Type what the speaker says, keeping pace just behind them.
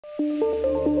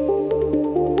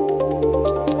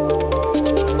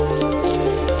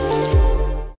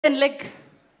Golden leg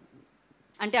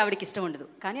అంటే ఆవిడకి ఇష్టం ఉండదు,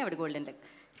 కానీ ఆవిడ గోల్డెన్ లెగ్.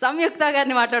 సంయుక్త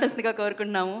గారిని మాట్లాడాల్సిందిగా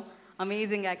కోరుకుంటున్నాము.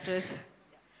 Amazing actress.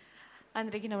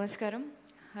 అందరికీ నమస్కారం.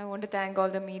 I want to thank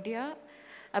all the media.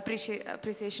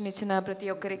 Appreciation ఇచ్చిన ప్రతి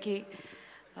ఒక్కరికి,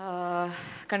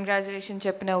 కంగ్రాచులేషన్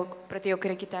చెప్పిన ప్రతి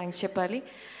ఒక్కరికి థ్యాంక్స్ చెప్పాలి.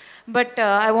 But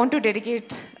I want to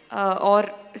dedicate are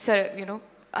sir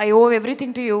I owe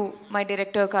everything to you, my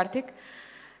director Karthik.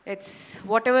 It's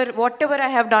whatever I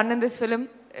have done in this film,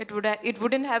 it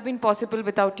wouldn't have been possible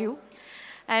without you.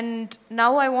 And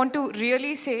now I want to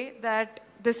really say that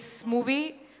this movie,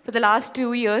 for the last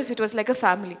 2 years, it was like a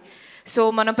family. So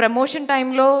మన promotion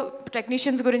టైంలో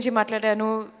technicians గురించి మాట్లాడాను,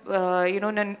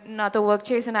 నాతో work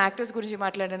చేసిన actors గురించి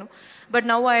మాట్లాడాను. But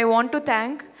now I want to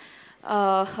thank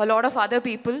a lot of other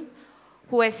people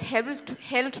who has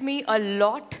helped me a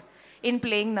lot in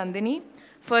playing Nandini.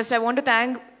 First, I want to thank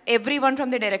everyone from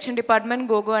the direction department,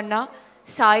 Gogo Anna,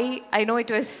 Sai, I know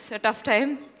it was a tough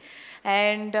time,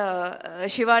 and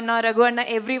Shiva Anna, Raghu Anna,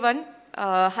 everyone.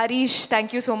 Harish,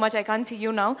 thank you so much, I can't see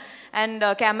you now. And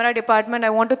camera department,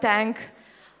 I want to thank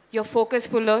your focus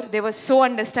puller. They were so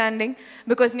understanding,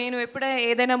 because nenu eppude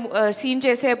edaina scene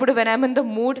chesepudu, when I'm in the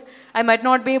mood, I might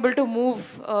not be able to move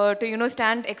to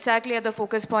stand exactly at the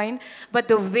focus point, but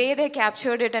the way they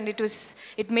captured it, and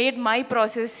it made my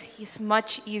process is much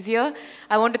easier.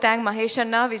 I want to thank Mahesh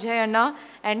Anna, Vijay Anna,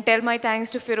 and tell my thanks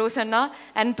to Firoz Anna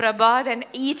and Prabhat and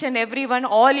each and everyone,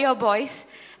 all your boys,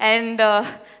 and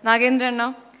Nagendra Anna.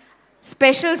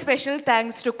 Special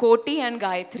thanks to Koti and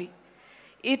Gayatri.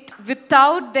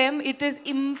 Without them, it is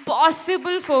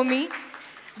impossible for me,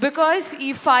 because ee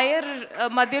fire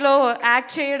madhyalo act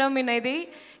cheyadam inedi,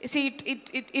 see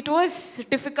it was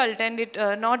difficult, and it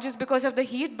not just because of the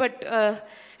heat, but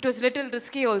it was little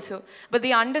risky also. But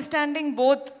the understanding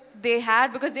both they had,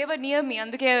 because they were near me,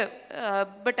 anduke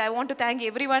but I want to thank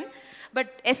everyone, but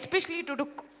especially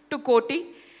to Koti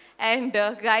and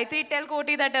Gayatri. Tell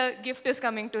Koti that a gift is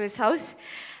coming to his house.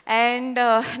 And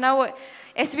now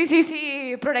SVCC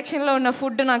ప్రొడక్షన్లో ఉన్న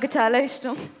food నాకు చాలా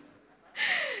ఇష్టం.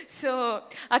 So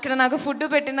అక్కడ నాకు food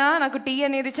పెట్టినా నాకు tea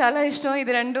అనేది చాలా ఇష్టం.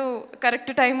 ఇది రెండు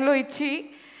కరెక్ట్ టైంలో ఇచ్చి,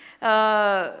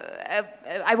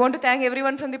 I want to thank every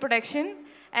one from the production.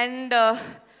 And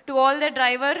to all the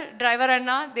driver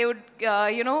అన్న, they would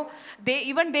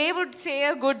they would say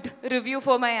a good review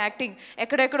for my acting.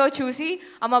 ఎక్కడెక్కడో చూసి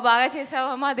అమ్మ బాగా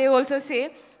చేసావమ్మా, they also say.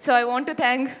 So I want to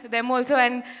thank them also.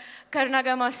 And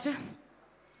Karunaga master,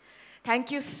 thank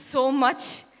you so much.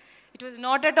 It was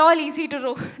not at all easy to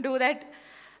do that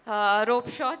rope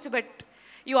shots, but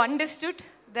you understood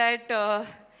that.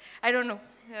 I don't know,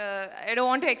 I don't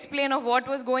want to explain of what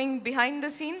was going behind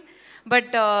the scene, but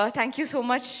thank you so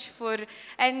much for.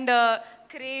 And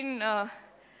Crane,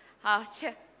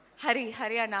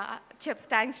 Haryana,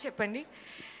 thanks cheppandi.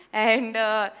 And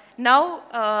now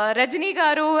Rajini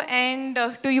garu, and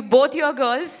to you both your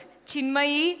girls,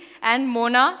 Chinmayi and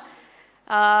Mona,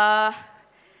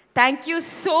 thank you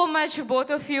so much,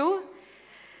 both of you.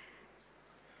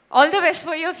 All the best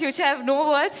for your future. I have no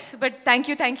words, but thank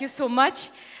you so much.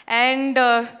 And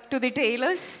to the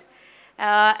tailors,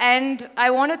 and I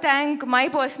want to thank my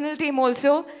personal team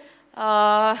also,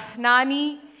 Nani,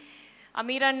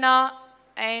 Amir Anna,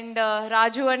 and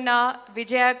Raju Anna,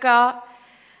 Vijayaka,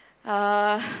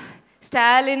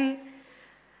 Stalin.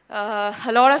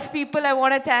 A lot of people I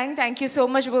want to thank. Thank you so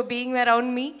much for being around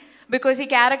me, because ee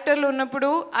character lo unnappudu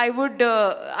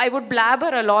I would blabber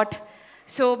a lot.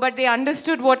 So but they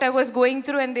understood what I was going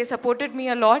through, and they supported me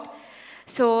a lot.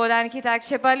 So daniki thanks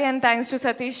cheppali. And thanks to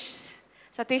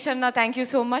Satish Anna, thank you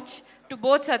so much. To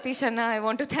both Satish Anna I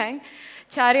want to thank.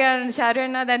 Charya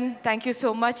Anna, then thank you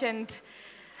so much. And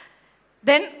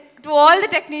then to all the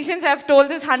technicians, I have told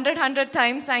this 100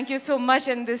 times, thank you so much.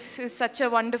 And this is such a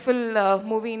wonderful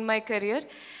movie in my career.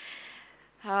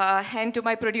 And to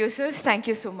my producers, thank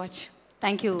you so much.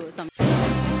 Thank you.